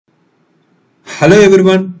Hello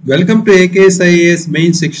everyone, welcome to AKSIAS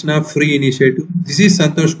main Shikshna free initiative. This is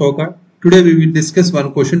Santosh Koka. Today we will discuss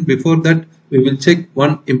one question. Before that, we will check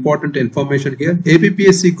one important information here.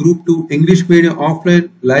 APPSC Group 2 English Medium offline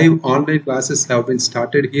live online classes have been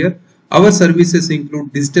started here. Our services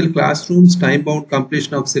include digital classrooms, time-bound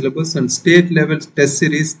completion of syllabus and state-level test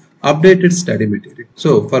series, updated study material.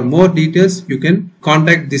 So for more details, you can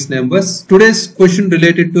contact these numbers. Today's question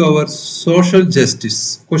related to our social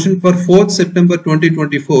justice. Question for 4th September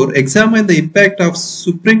 2024. Examine the impact of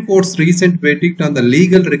Supreme Court's recent verdict on the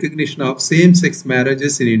legal recognition of same-sex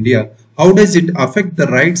marriages in India. How does it affect the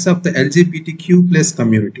rights of the LGBTQ plus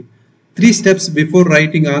community? 3 steps before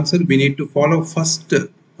writing answer we need to follow. First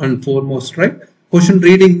and foremost, right? Question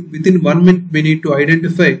reading within 1 minute we need to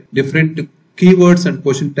identify different keywords and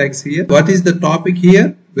question tags here. What is the topic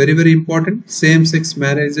here? Very important. Same-sex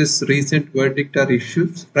marriages recent verdict or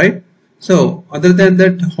issues, right? So other than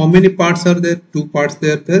that, how many parts are there? 2 parts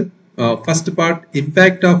there. First part,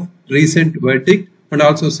 impact of recent verdict, and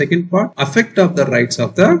also second part, effect of the rights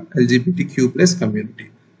of the LGBTQ plus community.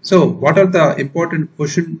 So what are the important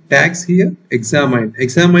question tags here? Examine.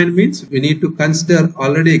 Examine means we need to consider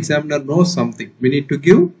already examiner knows something. We need to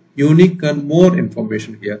give unique and more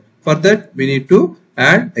information here. For that, we need to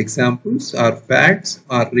add examples or facts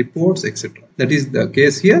or reports, etc. That is the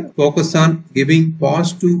case here. Focus on giving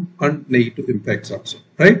positive and negative impacts also,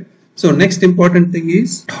 right? So next important thing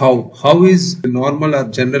is how. How is the normal or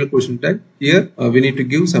general question tag? Here we need to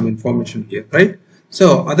give some information here, right?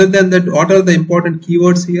 So other than that, what are the important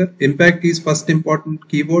keywords here? Impact is first important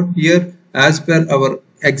keyword here. As per our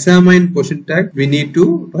examine question tag, we need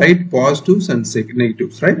to write positives and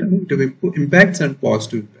negatives, right? Negative impacts and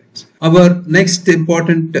positive impacts. Our next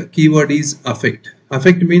important keyword is affect.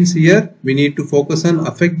 Affect means here we need to focus on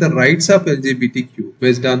affect the rights of LGBTQ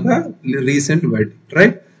based on the recent verdict,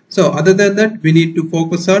 right? So other than that, we need to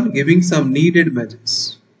focus on giving some needed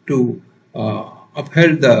measures to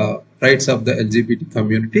uphold the rights of the LGBT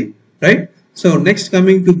community, right? So next,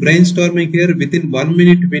 coming to brainstorming here, within 1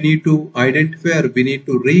 minute we need to identify or we need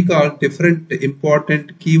to recall different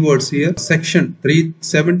important keywords here. Section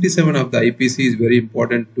 377 of the IPC is very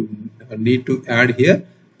important to need to add here.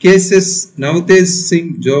 Cases Navtej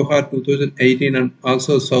Singh Johar 2018 and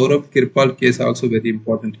also Saurabh Kirpal case also very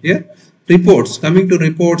important here. Reports, coming to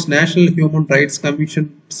reports, National Human Rights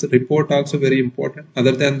Commission's report also very important.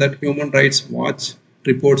 Other than that, Human Rights Watch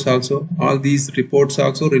reports also, all these reports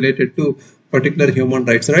also related to particular human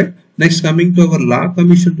rights, right? Next, coming to our Law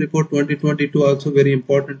Commission report 2022 also very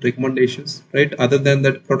important recommendations, right? Other than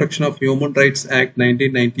that, Protection of Human Rights Act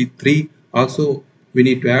 1993 also we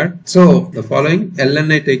need to add. So the following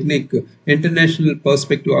LNI technique, international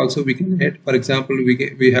perspective also we can add. For example,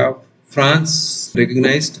 we have France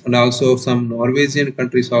recognized and also some Norwegian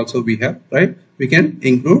countries also we have, right? We can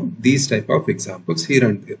include these type of examples here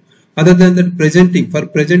and there. Other than that, presenting. For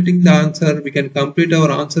presenting the answer, we can complete our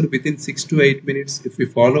answer within 6 to 8 minutes if we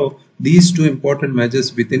follow these 2 important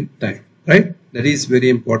measures within time, right? That is very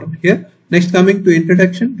important here. Next, coming to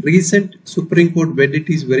introduction, recent Supreme Court verdict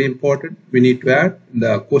is very important. We need to add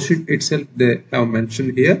the question itself they have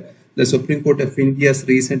mentioned here. The Supreme Court of India's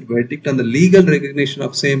recent verdict on the legal recognition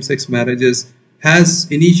of same-sex marriages has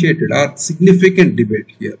initiated a significant debate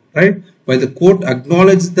here, right? While the court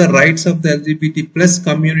acknowledged the rights of the LGBT plus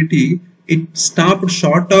community, it stopped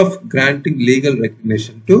short of granting legal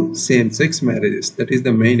recognition to same-sex marriages. That is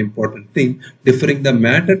the main important thing, deferring the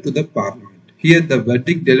matter to the parliament. Here the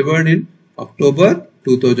verdict delivered in October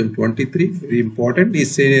 2023, very important,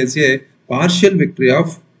 is seen as a partial victory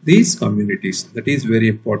of these communities. That is very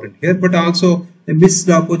important here, but also a missed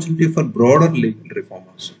opportunity for broader legal reform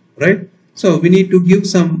also, right? So we need to give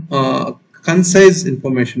some concise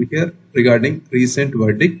information here regarding recent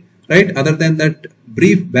verdict, right? Other than that,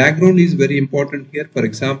 brief background is very important here. For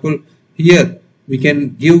example, here we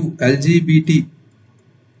can give LGBTQ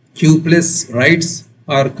plus rights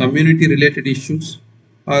or community related issues,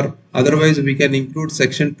 or otherwise we can include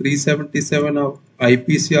section 377 of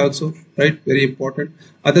IPC also, right? Very important.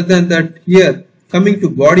 Other than that, here coming to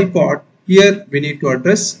body part, here we need to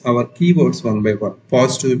address our keywords one by one.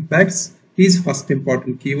 Positive impacts is first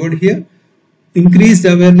important keyword here. Increased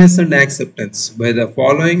awareness and acceptance by the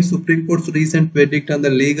following Supreme Court's recent verdict on the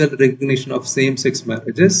legal recognition of same-sex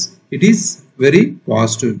marriages. It is very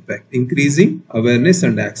positive impact, increasing awareness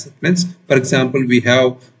and acceptance. For example, we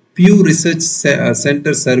have Pew Research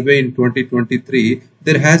Center survey in 2023.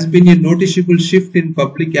 There has been a noticeable shift in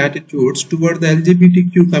public attitudes toward the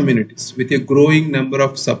LGBTQ communities, with a growing number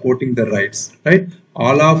of supporting the rights, right?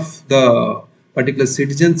 All of the particular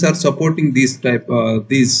citizens are supporting these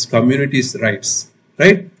communities' rights,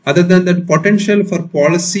 right? Other than that, potential for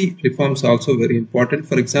policy reforms also very important.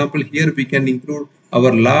 For example, here we can include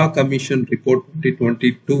our Law Commission report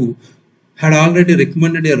 2022 had already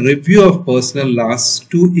recommended a review of personal laws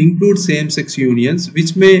to include same-sex unions,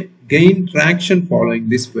 which may gain traction following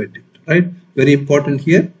this verdict, right? Very important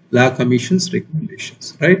here, Law Commission's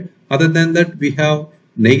recommendations, right? Other than that, we have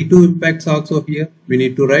negative impacts also here. We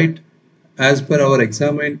need to write as per our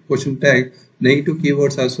examined question tag. Negative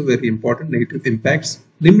keywords also very important. Negative impacts.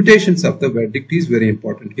 Limitations of the verdict is very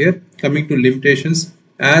important here. Coming to limitations,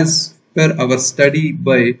 as per our study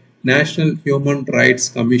by National Human Rights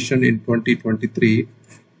Commission in 2023,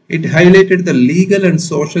 it highlighted the legal and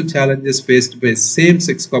social challenges faced by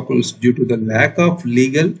same-sex couples due to the lack of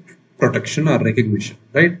legal protection or recognition,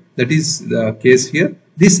 right? That is the case here.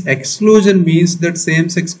 This exclusion means that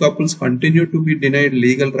same-sex couples continue to be denied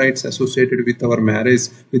legal rights associated with our marriage,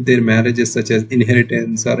 with their marriages, such as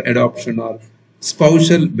inheritance or adoption or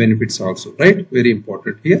spousal benefits also, right? Very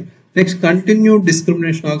important here. Next, continued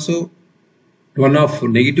discrimination also one of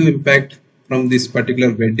negative impact from this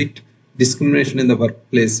particular verdict. Discrimination in the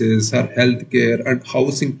workplaces or healthcare and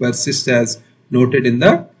housing persists as noted in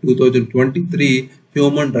the 2023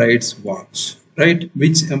 Human Rights Watch, right,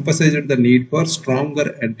 which emphasized the need for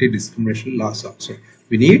stronger anti-discrimination laws also.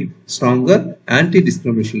 We need stronger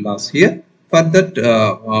anti-discrimination laws here. For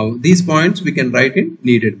that, these points we can write in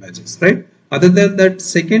needed measures, right? Other than that,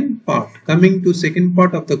 second part, coming to second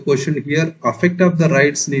part of the question here, effect of the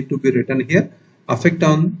rights need to be written here. Effect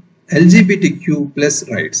on LGBTQ plus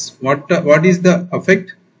rights. What is the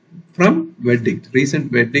effect from verdict?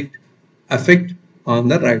 Recent verdict effect on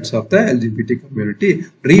the rights of the LGBT community.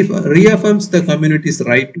 Reaffirms the community's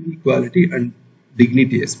right to equality and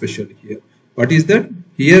dignity, especially here. What is that?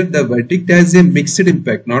 Here the verdict has a mixed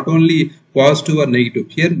impact, not only positive or negative.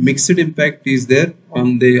 Here mixed impact is there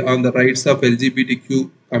on the rights of LGBTQ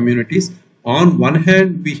communities. On one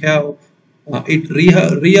hand, we have it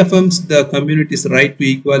reaffirms the community's right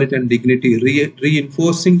to equality and dignity,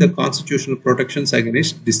 reinforcing the constitutional protections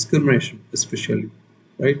against discrimination, especially,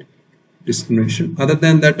 right? Discrimination. Other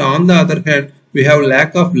than that, on the other hand, we have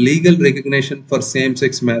lack of legal recognition for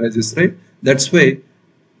same-sex marriages, right? That's why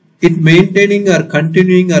it maintaining or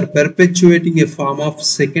continuing or perpetuating a form of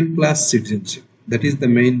second-class citizenship. That is the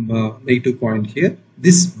main negative point here.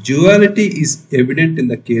 This duality is evident in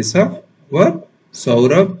the case of our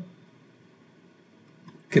Saurabh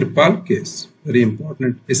Kirpal case. Very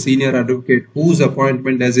important. A senior advocate whose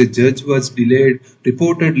appointment as a judge was delayed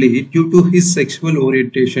reportedly due to his sexual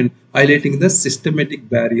orientation, highlighting the systematic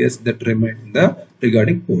barriers that remain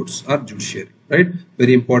regarding courts or judiciary, right?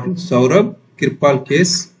 Very important. Saurabh Kirpal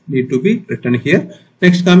case need to be written here.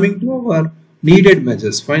 Next, coming to our needed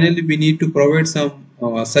measures. Finally, we need to provide some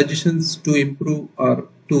suggestions to improve or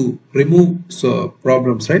to remove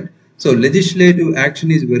problems, right? So legislative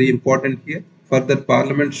action is very important here. Further,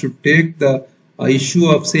 Parliament should take the issue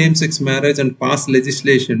of same-sex marriage and pass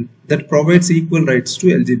legislation that provides equal rights to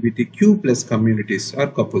LGBTQ plus communities or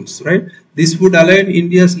couples, right? This would align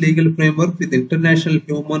India's legal framework with international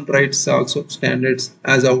human rights also standards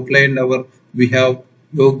as outlined we have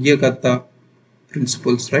Yogya Karta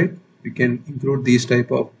principles, right? We can include these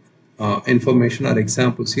type of information or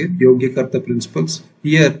examples here. Yogya Karta principles.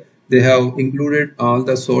 Here they have included all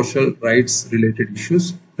the social rights related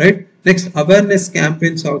issues, right? Next, awareness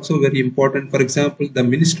campaigns also very important. For example, the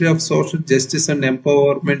Ministry of Social Justice and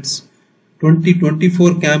Empowerment's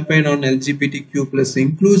 2024 campaign on LGBTQ plus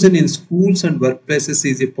inclusion in schools and workplaces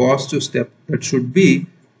is a positive step that should be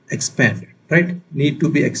expanded, right? Need to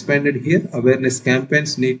be expanded here. Awareness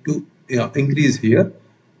campaigns need to increase here.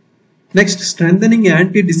 Next, strengthening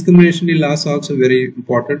anti-discrimination laws also very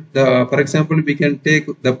important. For example, we can take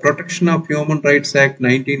the Protection of Human Rights Act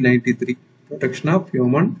 1993. Protection of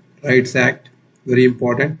Human Rights Act, very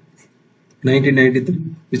important,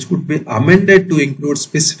 1993, which could be amended to include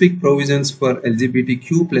specific provisions for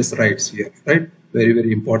LGBTQ plus rights here, right? Very,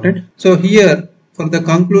 very important. So here, for the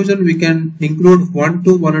conclusion, we can include 1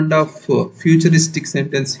 to 1.5 futuristic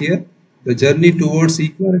sentence here. The journey towards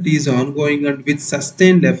equality is ongoing, and with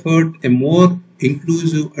sustained effort, a more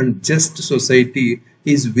inclusive and just society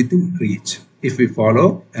is within reach if we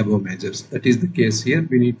follow above measures. That is the case here.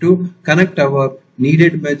 We need to connect our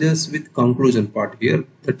needed measures with conclusion part here.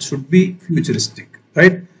 That should be futuristic,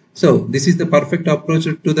 right? So this is the perfect approach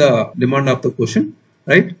to the demand of the question,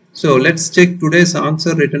 right? So let's check today's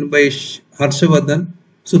answer written by Harshavardhan.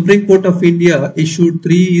 Supreme Court of India issued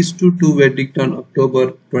 3:2 verdict on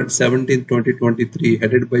October 17, 2023,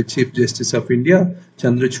 headed by Chief Justice of India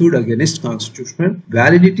Chandrachud against constitutional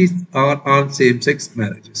validity on same-sex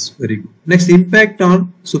marriages. Very good. Next, impact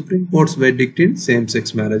on Supreme Court's verdict in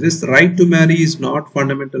same-sex marriages. Right to marry is not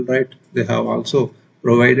fundamental right. They have also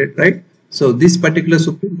provided, right? So this particular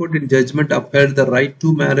Supreme Court in judgment upheld the right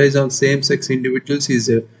to marriage on same-sex individuals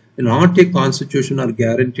is not a constitutional or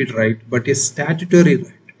guaranteed right, but a statutory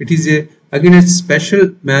right. It is again a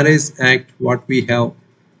special marriage act. What we have,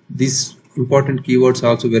 these important keywords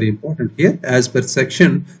also very important here. As per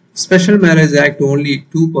section, Special Marriage Act, only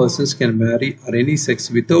two persons can marry or any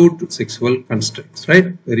sex without sexual constraints, right?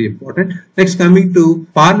 Very important. Next, coming to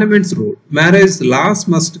Parliament's role. Marriage laws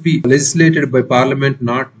must be legislated by Parliament,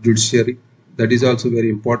 not judiciary. That is also very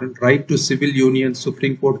important. Right to civil union.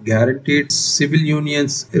 Supreme Court guaranteed civil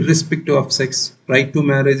unions irrespective of sex. Right to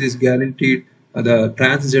marriage is guaranteed. The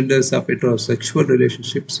transgenders of heterosexual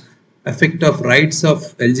relationships. Effect of rights of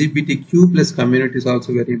LGBTQ plus community is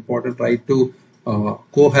also very important. Right to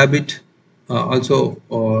cohabit also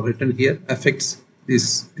written here. Affects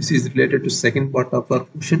this is related to second part of our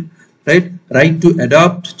question. Right to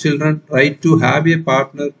adopt children, right to have a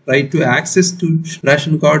partner, right to access to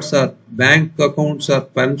ration cards or bank accounts or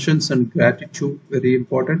pensions and gratitude, very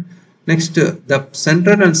important. Next, the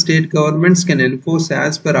central and state governments can enforce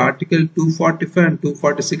as per Article 245 and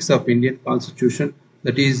 246 of Indian Constitution,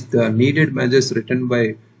 that is the needed measures written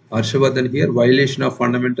by Harshavardhan here. Violation of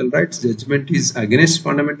fundamental rights, judgment is against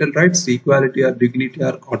fundamental rights, equality or dignity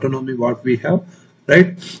or autonomy what we have.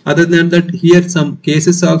 Right. Other than that, here some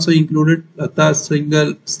cases also included. Lata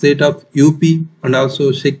Singhal State of UP and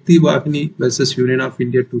also Shakti Vahini versus Union of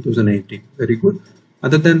India 2018. Very good.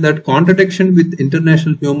 Other than that, contradiction with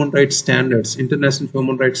international human rights standards. International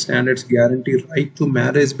human rights standards guarantee right to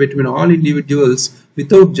marriage between all individuals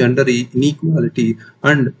without gender inequality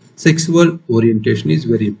and sexual orientation is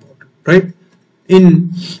very important. Right. In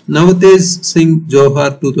Navtej Singh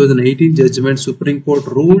Johar 2018 judgment, Supreme Court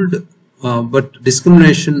ruled but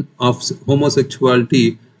discrimination of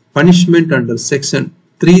homosexuality punishment under section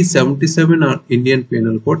 377 of Indian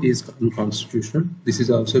Penal Code is unconstitutional. This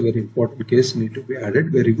is also a very important case, need to be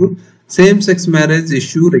added. Very good. Same-sex marriage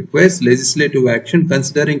issue requires legislative action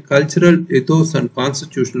considering cultural ethos and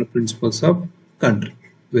constitutional principles of country.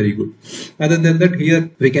 Very good. Other than that,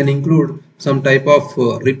 here we can include some type of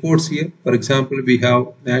reports here. For example, we have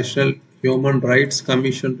National Human Rights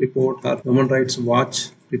Commission report or Human Rights Watch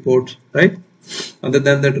report, right? Other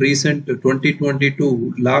than that, recent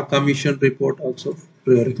 2022 Law Commission report also,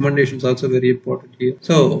 recommendations also very important here.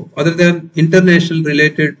 So other than international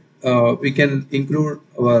related, we can include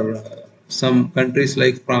our some countries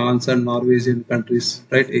like France and Norwegian countries,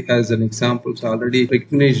 right? As an example, so already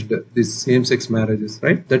recognized these same-sex marriages,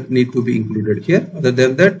 right? That need to be included here. Other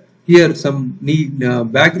than that, here some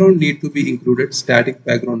background need to be included, static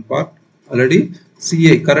background part. Already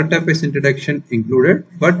CA current affairs introduction included,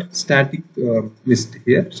 but static missed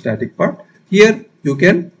here, static part. Here you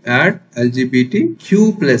can add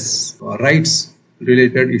LGBTQ plus rights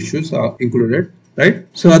related issues are included, right?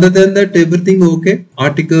 So other than that, everything okay.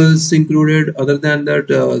 Articles included. Other than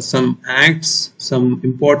that, some acts, some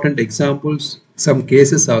important examples, some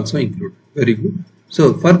cases also included. Very good.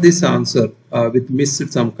 So for this answer, with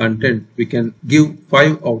missed some content, we can give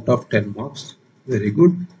 5 out of 10 marks. Very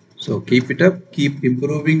good. So keep it up, keep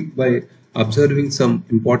improving by observing some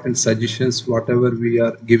important suggestions, whatever we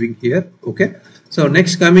are giving here. Okay. So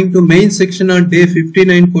next, coming to main section on day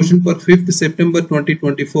 59, question for 5th September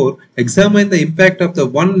 2024. Examine the impact of the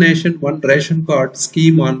One Nation, One Ration Card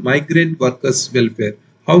scheme on migrant workers' welfare.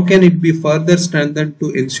 How can it be further strengthened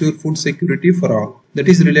to ensure food security for all? That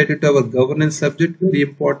is related to our governance subject. Very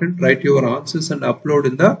important. Write your answers and upload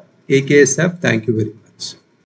in the AKS app. Thank you very much.